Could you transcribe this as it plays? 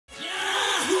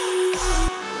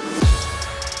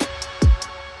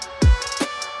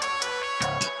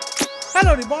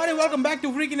Hello everybody, welcome back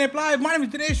to Freaking Ape Live. My name is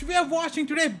Dinesh. We are watching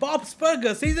today Bob's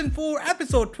Burger Season 4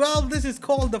 Episode 12. This is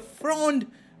called the Frond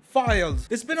Files.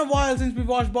 It's been a while since we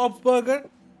watched Bob's Burger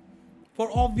for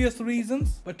obvious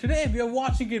reasons. But today we are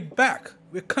watching it back.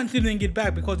 We're continuing it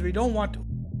back because we don't want to.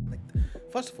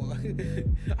 First of all,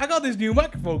 I got this new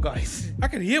microphone, guys. I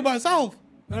can hear myself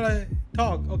when I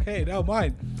talk. Okay, never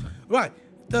mind. Right.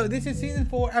 So this is Season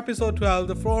 4 Episode 12,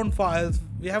 the Frond Files.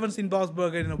 We haven't seen Bob's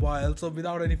Burger in a while, so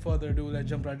without any further ado, let's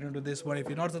jump right into this one. If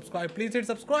you're not subscribed, please hit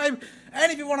subscribe.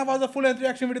 And if you want to watch a full-length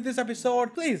reaction video to this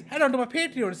episode, please head on to my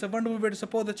Patreon. It's a wonderful way to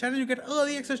support the channel. You get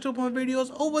early access to my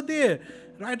videos over there.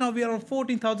 Right now, we are on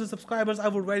 14,000 subscribers. I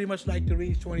would very much like to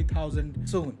reach 20,000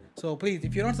 soon. So please,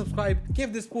 if you're not subscribed,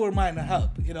 give this poor man a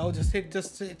help. You know, just hit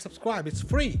subscribe. It's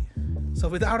free. So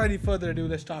without any further ado,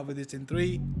 let's start with this in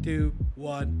 3, 2,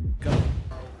 1, go.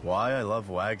 Why I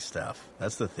love Wagstaff.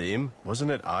 That's the theme.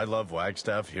 Wasn't it I love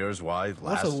Wagstaff, here's why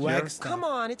last What's a year? Wagstaff? Come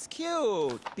on, it's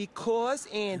cute. Because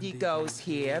Andy goes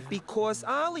here, because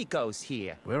Ollie goes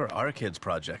here. Where are our kids'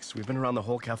 projects? We've been around the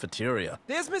whole cafeteria.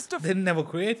 There's Mr. They never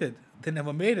created. They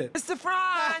never made it. Mr.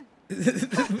 Frond!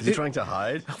 Is he trying to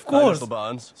hide? Of course. Hi, Mr.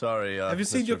 Bonds. Sorry, Have you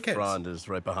seen Mr. your kids? Frond is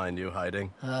right behind you,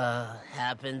 hiding.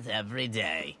 Happens every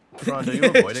day. Frond, are you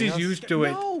avoiding She's us? used to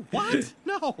it. No, what?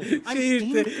 No.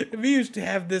 We used to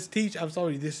have this teacher. I'm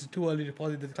sorry, this is too early to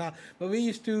pause in the class. But we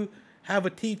used to have a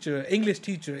teacher, English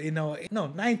teacher, in our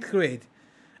ninth grade,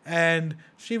 and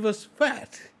she was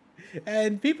fat,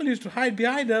 and people used to hide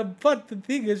behind her. But the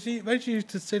thing is, when she used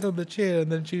to sit on the chair,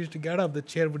 and then she used to get up, the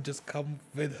chair would just come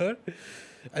with her,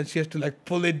 and she has to like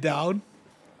pull it down.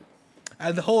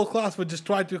 And the whole class would just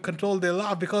try to control their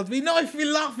laugh because we know if we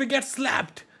laugh, we get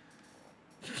slapped.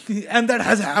 And that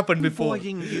has happened before.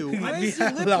 Avoiding you. Why We is your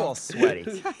have lip all laughed.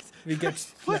 sweaty? We get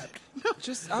slapped.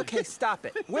 Just, okay, stop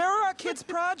it. Where are our kids'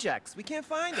 projects? We can't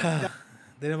find them.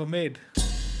 They never made.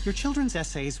 Your children's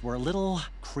essays were a little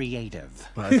creative.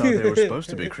 I thought they were supposed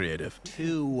to be creative.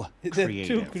 Too They're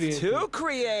creative. too creative. Too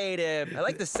creative. I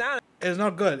like the sound. It's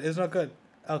not good. It's not good.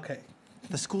 Okay.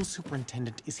 The school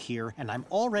superintendent is here, and I'm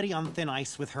already on thin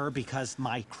ice with her because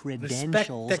my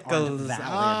credentials aren't spectacles.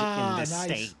 valid in this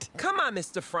Nice. state. Come on,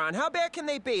 Mr. Frond. How bad can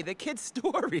they be? They're kids'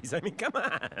 stories. I mean, come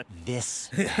on. This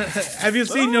Have you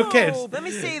seen your kids? Oh, let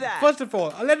me see that. First of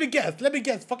all, let me guess.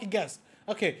 Fucking guess.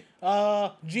 Okay.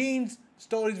 Jean's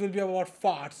stories will be about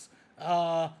farts.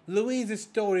 Louise's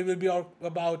story will be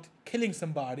about killing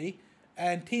somebody.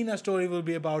 And Tina's story will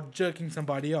be about jerking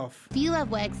somebody off. You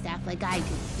love Wagstaff like I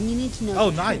do, and you need to know. Oh,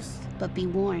 the nice. truth. But be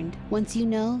warned, once you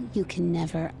know, you can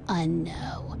never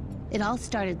unknow. It all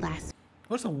started last.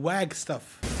 What's a wag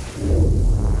stuff?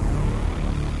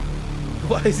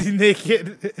 Why is he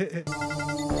naked?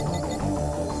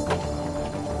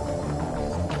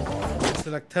 It's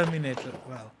like Terminator.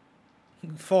 Well,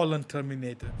 fallen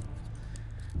Terminator.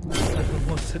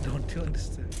 Don't you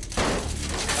understand?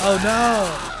 Oh no!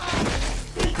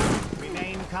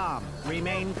 Remain calm.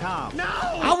 Remain calm. No!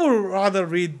 I would rather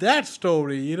read that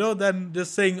story, than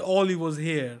just saying Ollie was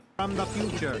here. From the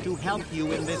future to help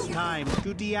you in this time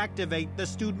to deactivate the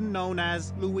student known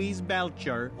as Louise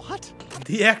Belcher. What?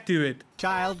 Deactivate.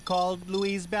 Child called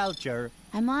Louise Belcher.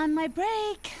 I'm on my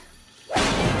break.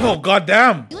 Oh,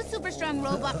 goddamn! You a super strong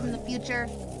robot from the future?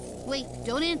 Wait,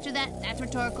 don't answer that. That's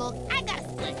rhetorical. I got a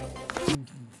split.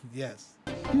 Yes.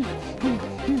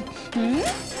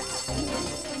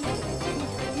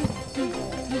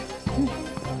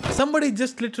 Somebody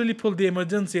just literally pulled the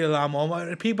emergency alarm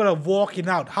on. People are walking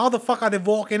out. How the fuck are they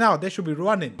walking out? They should be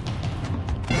running.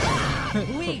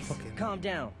 Please, calm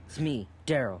down. It's me,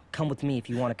 Daryl. Come with me if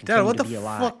you want to continue Dad, what to the be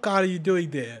alive. fuck are you doing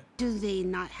there? Do they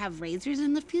not have razors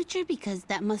in the future? Because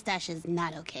that mustache is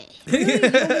not okay.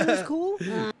 It's cool.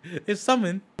 It's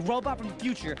something. Robot from the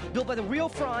future, built by the real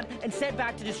Frond and sent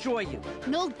back to destroy you.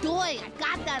 No doy, I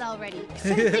got that already. I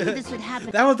started thinking this would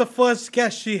happen. That was the first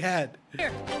guess she had.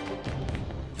 Here.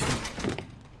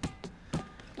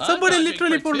 Somebody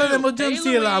literally pulled an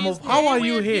emergency alarm of how are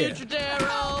you here?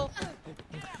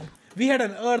 We had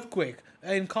an earthquake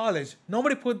in college.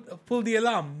 Nobody pulled the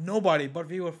alarm. Nobody. But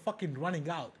we were fucking running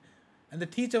out. And the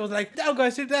teacher was like, down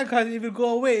guys, sit down guys. It will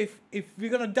go away. If we're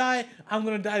going to die, I'm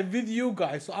going to die with you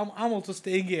guys. So I'm also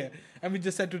staying here. And we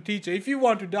just said to teacher, if you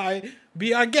want to die,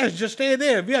 be our guest. Just stay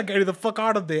there. We are getting the fuck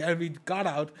out of there. And we got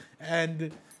out.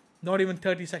 And not even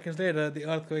 30 seconds later, the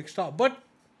earthquake stopped. But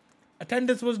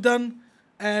attendance was done.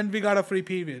 And we got a free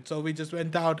period. So we just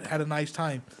went out, had a nice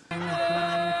time.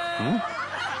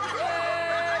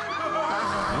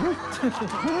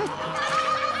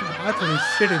 I thought he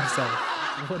shit himself.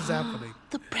 What's happening?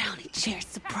 The brownie chair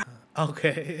surprise.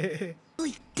 Okay.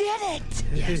 We did it!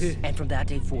 Yes. And from that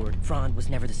day forward, Frond was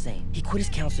never the same. He quit his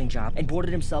counseling job and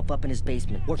boarded himself up in his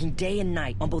basement, working day and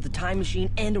night on both a time machine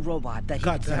and a robot that he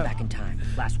could send back in time.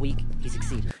 Last week, he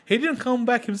succeeded. He didn't come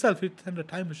back himself. He sent a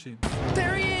time machine.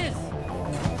 There he is!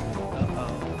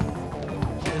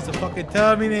 It's a fucking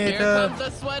Terminator. Here comes the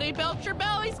sweaty Belcher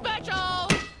Belly special!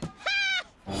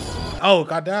 Oh,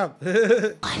 goddamn. We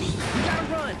gotta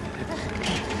run!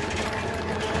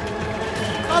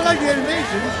 I like the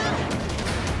animation.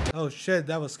 Oh shit,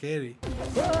 that was scary.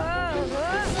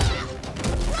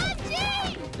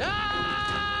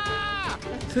 Ah!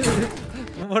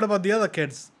 What about the other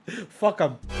kids? Fuck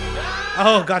them.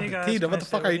 Oh god, Hey guys, Tina, can what I the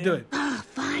sit fuck are with you doing?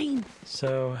 Fine.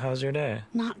 So, how's your day?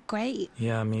 Not great.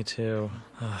 Yeah, me too.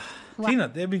 Tina,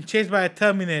 they're being chased by a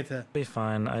Terminator. Be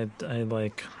fine. I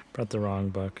like brought the wrong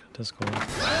book to school.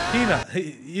 Tina,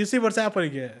 you see what's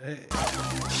happening here?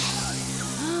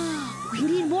 We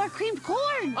need more creamed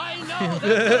corn. I know,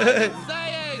 that's what I'm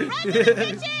saying! Run to the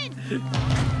kitchen.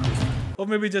 Or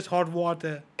maybe just hot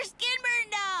water. Your skin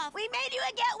burned off. We made you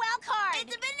a get well card.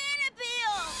 It's a banana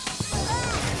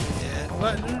peel.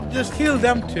 But just kill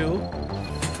them too.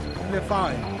 And they're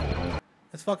fine.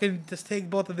 Let's fucking just take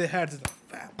both of their heads.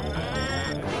 Bam.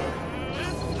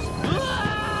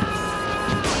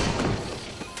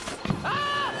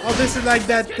 Oh, this is like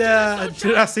that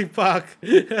Jurassic Park.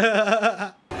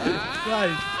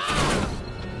 Right.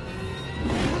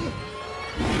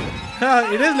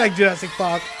 It is like Jurassic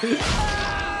Park.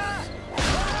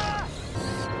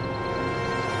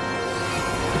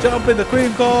 Jump in the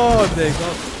cream corn. There you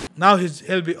go. Now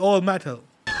he'll be all metal.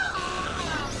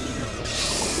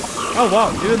 Oh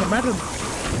wow, even the metal.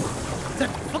 Is that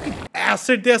fucking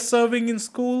acid they're serving in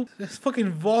school? That's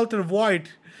fucking Walter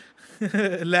White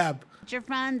lab. Your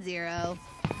friend Zero.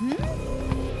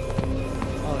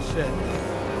 Oh shit.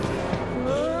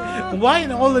 Why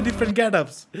in all the different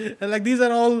get-ups? Like these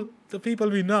are all the people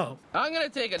we know. I'm gonna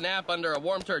take a nap under a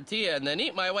warm tortilla and then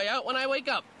eat my way out when I wake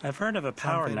up. I've heard of a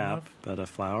power Something nap, enough. but a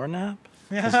flower nap?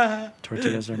 Yeah.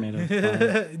 Tortillas are made of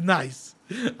flour. Nice.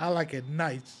 I like it.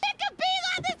 Nice. I could be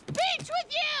on this beach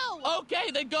with you.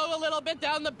 Okay, then go a little bit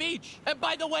down the beach. And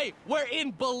by the way, we're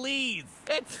in Belize.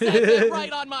 It says it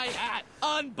right on my hat.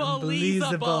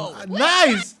 Unbelievable.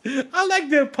 Nice. I like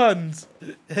their puns.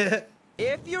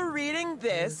 If you're reading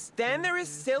this, then there is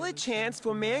still a chance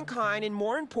for mankind, and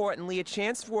more importantly, a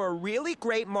chance for a really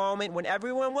great moment when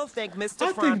everyone will think Mr.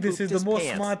 I Frond think this pooped is the his most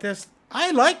pants. smartest. I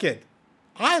like it.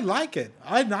 I like it.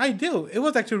 I do. It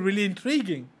was actually really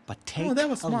intriguing. But take that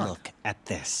was a smart. look at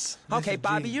this. Okay, is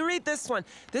Bobby, genius. you read this one.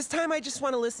 This time I just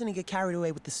want to listen and get carried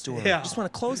away with the story. Yeah. I just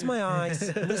want to close my eyes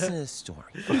and listen to the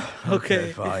story.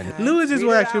 Okay. fine. Lewis is Read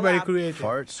what it actually out very loud. creative.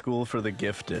 Fart school for the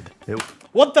gifted.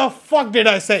 What the fuck did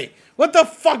I say? What the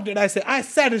fuck did I say? I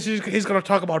said he's gonna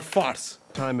talk about farts.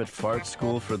 Time at fart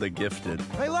school for the gifted.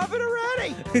 I love it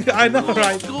already. I know, Coolest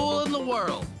right? school in the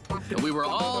world. And we were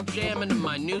all jamming to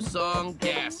my new song,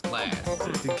 Gas Class.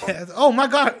 Oh my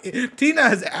god, Tina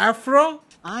has afro?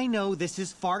 I know this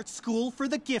is fart school for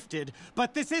the gifted,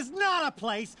 but this is not a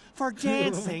place for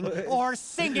dancing or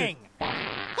singing.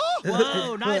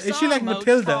 Whoa, nice Is she like arm,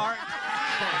 Matilda? Mozart.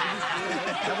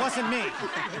 That wasn't me.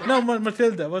 No,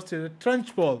 Matilda, what's it?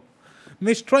 Trunchbull.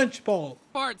 Miss Trunchbull.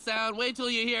 Fart sound, wait till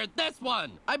you hear this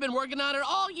one. I've been working on it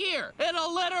all year.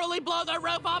 It'll literally blow the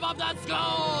roof off of the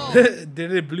school.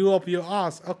 Did it blew up your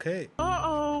ass? Okay.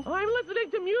 Uh-oh. I'm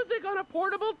listening to music on a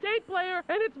portable tape player,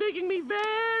 and it's making me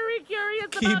very curious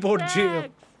Keyboard about jail.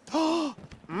 sex.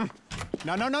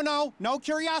 No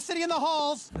curiosity in the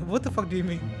halls. What the fuck do you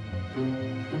mean?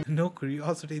 No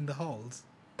curiosity in the halls.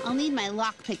 I'll need my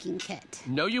lock-picking kit.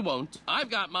 No, you won't.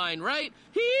 I've got mine right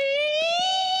here.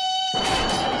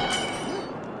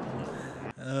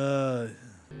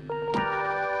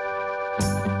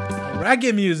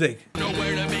 Reggae music. Know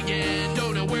where to begin,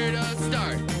 don't know where to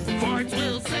start. Farts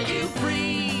will set you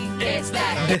free. It's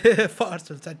that. Farts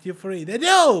will set you free. They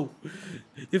do.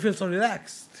 You feel so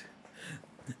relaxed.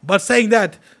 But saying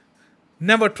that,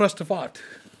 never trust a fart.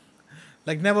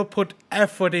 Like, never put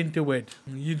effort into it.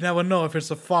 You never know if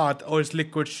it's a fart or it's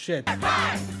liquid shit.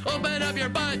 Open up your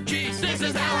butt cheeks. This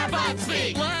is how our butts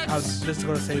speak. I was just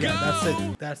gonna say that. That's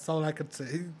it. That's all I could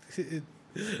say.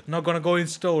 Not gonna go in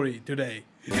story today.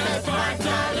 Cause farts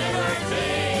are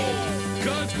liberty.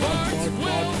 Cause farts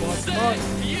will set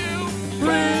you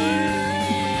free.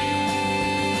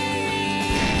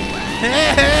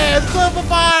 Hey, super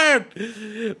fart!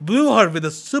 Blue Heart with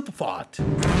a super fart. I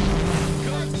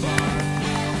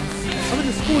mean,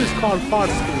 the school is called Fart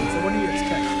School, so what do you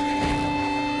expect?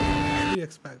 What do you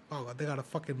expect? Oh, they got a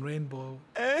fucking rainbow.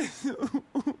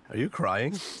 Are you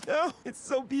crying? Oh, it's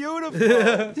so beautiful.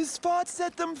 His spot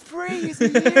set them free. He's a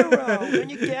hero. Don't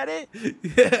you get it?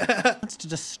 Wants to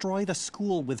destroy the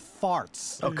school with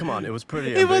farts. Oh, come on. It was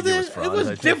pretty It was ambiguous, Frond. it was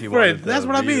I think he different. wanted That's the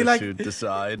what I mean. reader Like to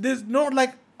decide. there's not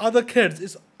like other kids.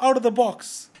 It's out of the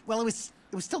box. Well, it was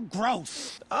still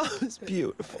gross. Oh, it's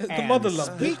beautiful. The mother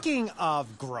loved it. Speaking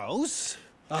of gross,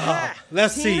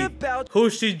 Let's see Tina Bell-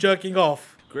 who's she jerking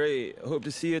off. Great. I hope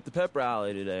to see you at the pep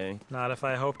rally today. Not if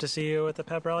I hope to see you at the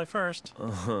pep rally first.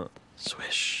 Uh-huh.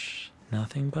 Swish.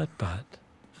 Nothing but butt.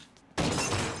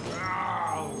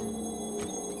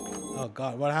 Oh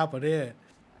God, what happened here?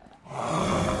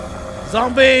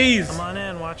 Zombies! Come on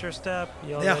in, watch your step.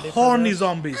 You all They're ready for horny this?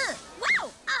 zombies.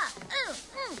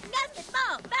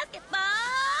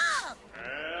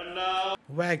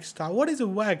 Wagstar. What is a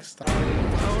Wagstar?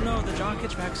 Oh no, the jock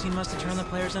itch vaccine must have turned the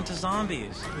players into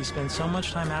zombies. We spent so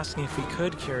much time asking if we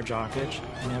could cure jock itch,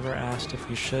 we never asked if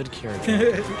we should cure jock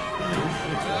itch.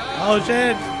 Oh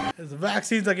shit! There's the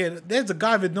vaccines again. There's a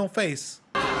guy with no face.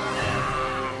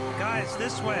 Guys,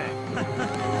 this way.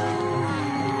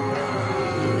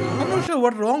 I'm not sure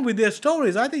what's wrong with their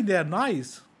stories. I think they're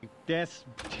nice. this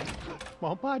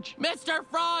won't budge. Mr.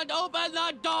 Frond, open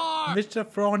the door! Mr.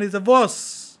 Frond is a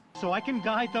boss. So I can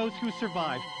guide those who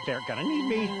survive. They're gonna need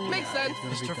me. Makes sense.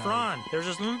 Mr. Frond, there's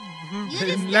just...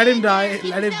 Let him die.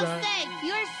 Let him die.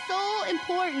 You're so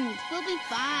important. We'll be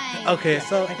fine. Okay,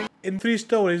 so in 3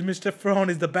 stories, Mr. Frond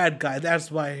is the bad guy.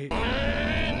 That's why.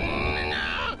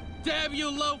 Damn you,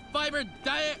 low-fiber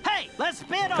diet! Hey, let's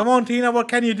spit Come on, Tina. What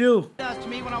can you do? does to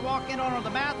me when I walk in on the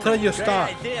bathroom. Throw your star.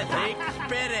 idea, Zeke.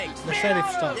 Spitting. The sheriff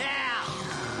star.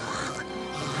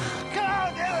 Come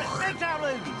on, do it. Big time,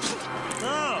 Luke.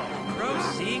 Oh,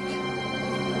 gross, Zeke.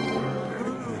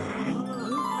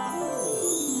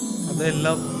 And they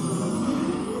love.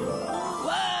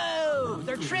 Whoa!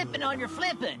 They're tripping on your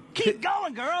flipping. Keep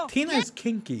going, girl. Tina is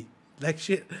kinky. Like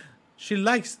she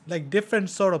likes like different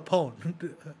sort of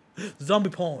porn. Zombie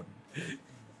porn.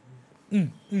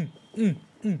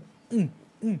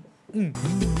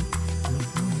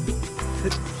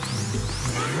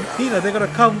 Tina, they're gonna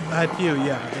come at you.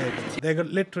 Yeah, they're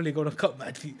literally gonna come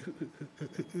at you.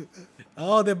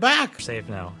 Oh, they're back. Safe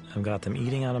now. I've got them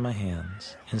eating out of my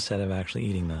hands instead of actually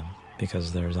eating them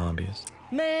because they're zombies.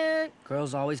 Man,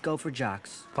 girls always go for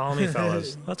jocks. Follow me,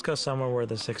 fellas. Let's go somewhere where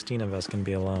the 16 of us can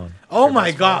be alone. Oh Your my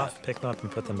best fall God. off, pick them up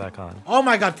and put them back on. Oh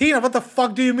my God, Tina, what the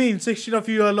fuck do you mean 16 of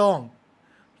you alone?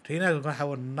 Tina is gonna have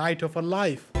a night of her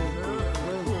life. She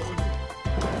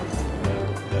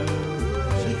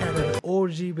had an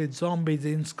orgy with zombies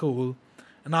in school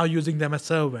and now using them as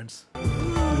servants.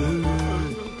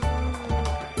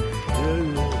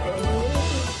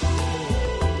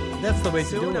 That's the way to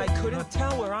do Soon it. I couldn't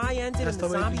tell where I ended That's and the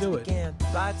the way to zombies do it. began.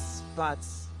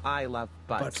 Butts. I love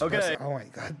butts. Okay. Oh my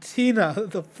God, Tina,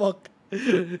 the fuck?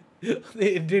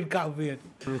 It did come weird.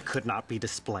 Could not be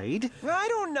displayed. I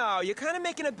don't know. You're kind of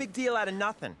making a big deal out of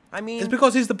nothing. I mean, It's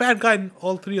because he's the bad guy in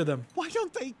all 3 of them. Why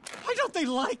don't they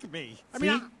like me? I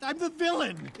mean, I'm the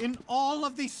villain in all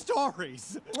of these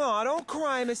stories. oh, don't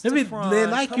cry, Mr. Maybe Frond. they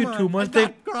like Come you on. too much. I'm They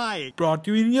not crying. brought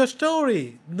you in your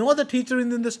story. No other teacher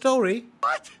in the story.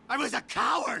 What? I was a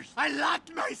coward. I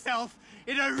locked myself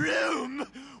in a room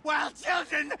while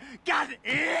children got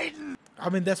eaten. I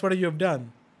mean, that's what you have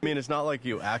done. I mean, it's not like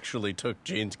you actually took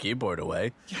Gene's keyboard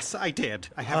away. Yes, I did.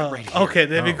 I have it right here. Okay,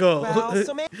 there we go. Well,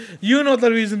 so maybe You know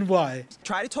the reason why.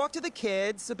 try to talk to the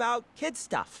kids about kid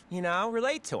stuff. You know,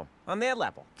 relate to them on their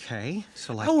level. Okay,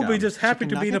 so like I would be just happy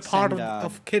to chicken be in a nuggets part and,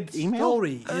 of kids' email?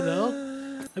 story, you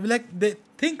know? I'd be like, they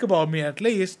think about me at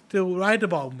least to write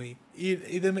about me.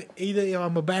 Either if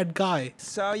I'm a bad guy.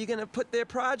 So you gonna put their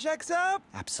projects up?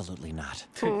 Absolutely not.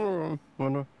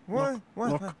 What?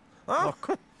 Oh.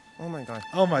 Oh my God.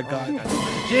 Oh my God.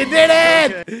 She did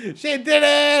it! She did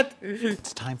it!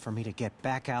 It's time for me to get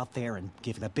back out there and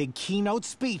give the big keynote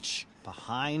speech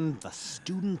behind the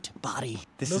student body.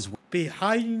 This is Look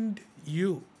behind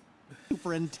you.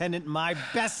 Superintendent my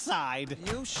best side.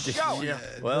 You show it.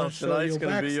 Well, Don't show tonight's your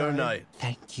gonna be your backside. night.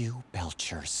 Thank you,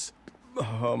 Belchers.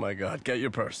 Oh my God, get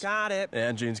your purse. Got it.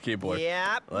 And Gene's keyboard.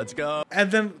 Yep. Let's go. And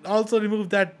then also remove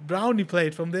that brownie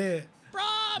plate from there.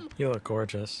 From! You look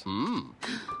gorgeous.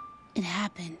 It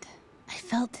happened. I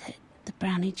felt it. The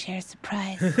brownie chair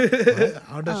surprise.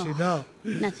 How does she know?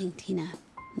 Nothing, Tina.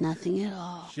 Nothing at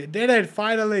all. She did it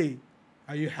finally.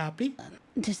 Are you happy?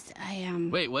 Just,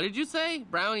 Wait, what did you say?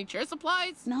 Brownie chair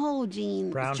supplies? No, Gene.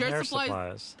 Brown Chair hair supplies.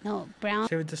 supplies. No, brown.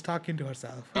 She was just talking to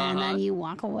herself. And then you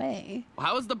walk away.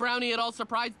 How is the brownie at all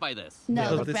surprised by this? No,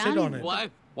 Because the they sit brownie. on it.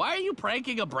 What? Why are you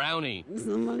pranking a brownie?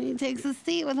 Somebody takes a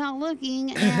seat without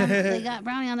looking, and they got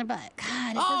brownie on their butt.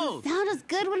 God, it doesn't sound as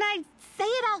good when I say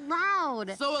it out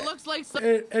loud. So it looks like some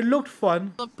It looked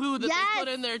fun. the poo that they put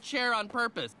in their chair on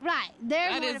purpose. Right.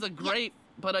 That is a great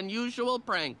but unusual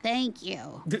prank. Thank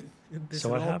you. This So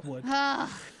what happened?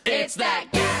 It's that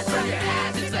gas from your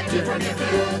ass. It's that tip from your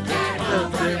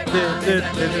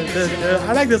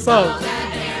I like the song.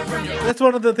 That's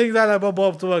one of the things I like about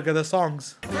Bob's Burger, the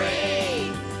songs.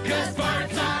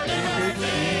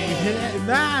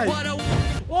 Nice.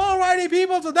 Alrighty,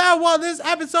 people, so that was this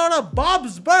episode of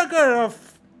Bob's Burger,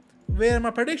 where my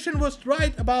prediction was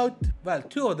right about, well,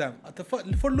 two of them.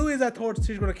 For Louise, I thought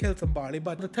she's gonna kill somebody,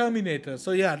 but the Terminator.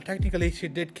 So yeah, technically she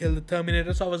did kill the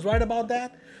Terminator, so I was right about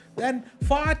that. Then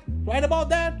Fart, right about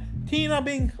that. Tina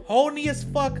being horny as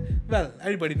fuck. Well,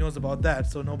 everybody knows about that,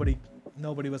 so nobody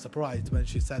was surprised when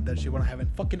she said that she wanna have a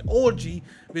fucking orgy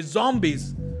with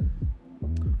zombies.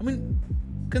 I mean,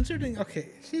 considering, okay,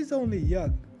 she's only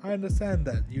young. I understand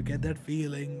that. You get that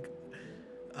feeling.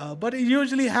 But it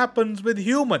usually happens with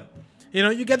human. You know,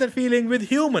 you get that feeling with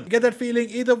human. You get that feeling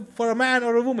either for a man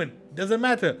or a woman. Doesn't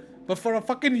matter. But for a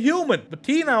fucking human. But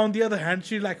Tina, on the other hand,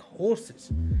 she like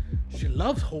horses. She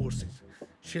loves horses.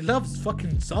 She loves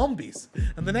fucking zombies.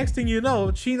 And the next thing you know,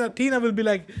 Tina will be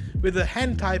like with a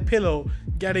hentai pillow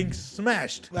getting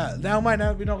smashed. Well, now we're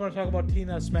not going to talk about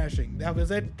Tina smashing. That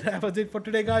was it. That was it for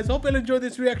today, guys. Hope you'll enjoy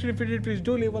this reaction. If you did, please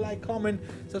do leave a like, comment,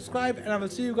 subscribe, and I will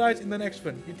see you guys in the next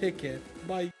one. You take care.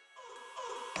 Bye.